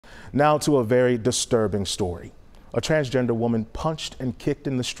Now to a very disturbing story. A transgender woman punched and kicked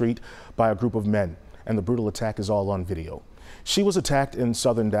in the street by a group of men, and the brutal attack is all on video. She was attacked in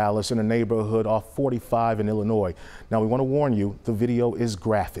southern Dallas in a neighborhood off 45 in Illinois. Now we want to warn you, the video is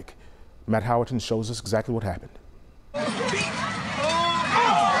graphic. Matt Howerton shows us exactly what happened.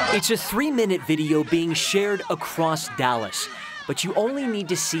 It's a 3-minute video being shared across Dallas, but you only need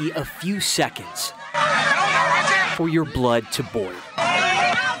to see a few seconds for your blood to boil.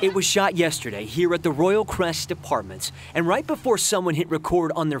 It was shot yesterday here at the Royal Crest Apartments, and right before someone hit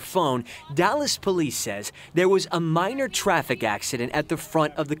record on their phone, Dallas police says there was a minor traffic accident at the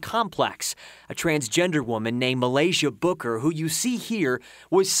front of the complex. A transgender woman named Muhlaysia Booker, who you see here,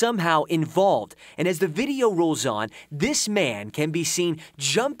 was somehow involved. And as the video rolls on, this man can be seen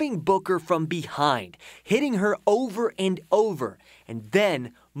jumping Booker from behind, hitting her over and over, and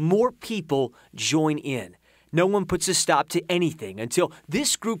then more people join in. No one puts a stop to anything until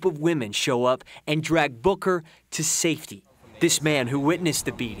this group of women show up and drag Booker to safety. This man who witnessed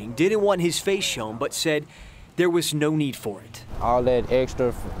the beating didn't want his face shown, but said there was no need for it. All that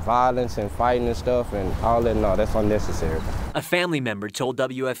extra violence and fighting and stuff and all that, no, that's unnecessary. A family member told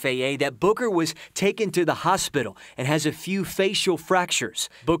WFAA that Booker was taken to the hospital and has a few facial fractures.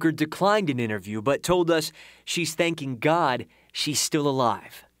 Booker declined an interview, but told us she's thanking God she's still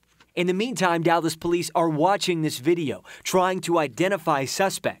alive. In the meantime, Dallas police are watching this video, trying to identify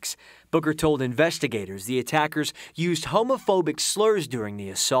suspects. Booker told investigators the attackers used homophobic slurs during the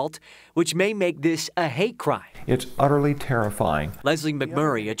assault, which may make this a hate crime. It's utterly terrifying. Leslie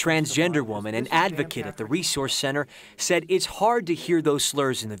McMurray, a transgender woman and advocate at the Resource Center, said it's hard to hear those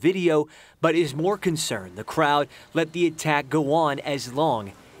slurs in the video, but is more concerned the crowd let the attack go on as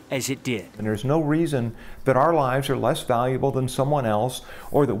long as it did. And there's no reason that our lives are less valuable than someone else,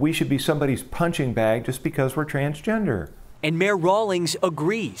 or that we should be somebody's punching bag just because we're transgender. And Mayor Rawlings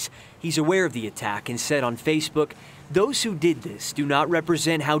agrees. He's aware of the attack and said on Facebook, "Those who did this do not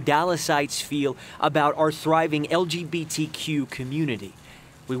represent how Dallasites feel about our thriving LGBTQ community.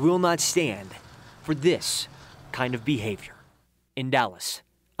 We will not stand for this kind of behavior." In Dallas,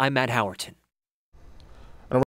 I'm Matt Howerton.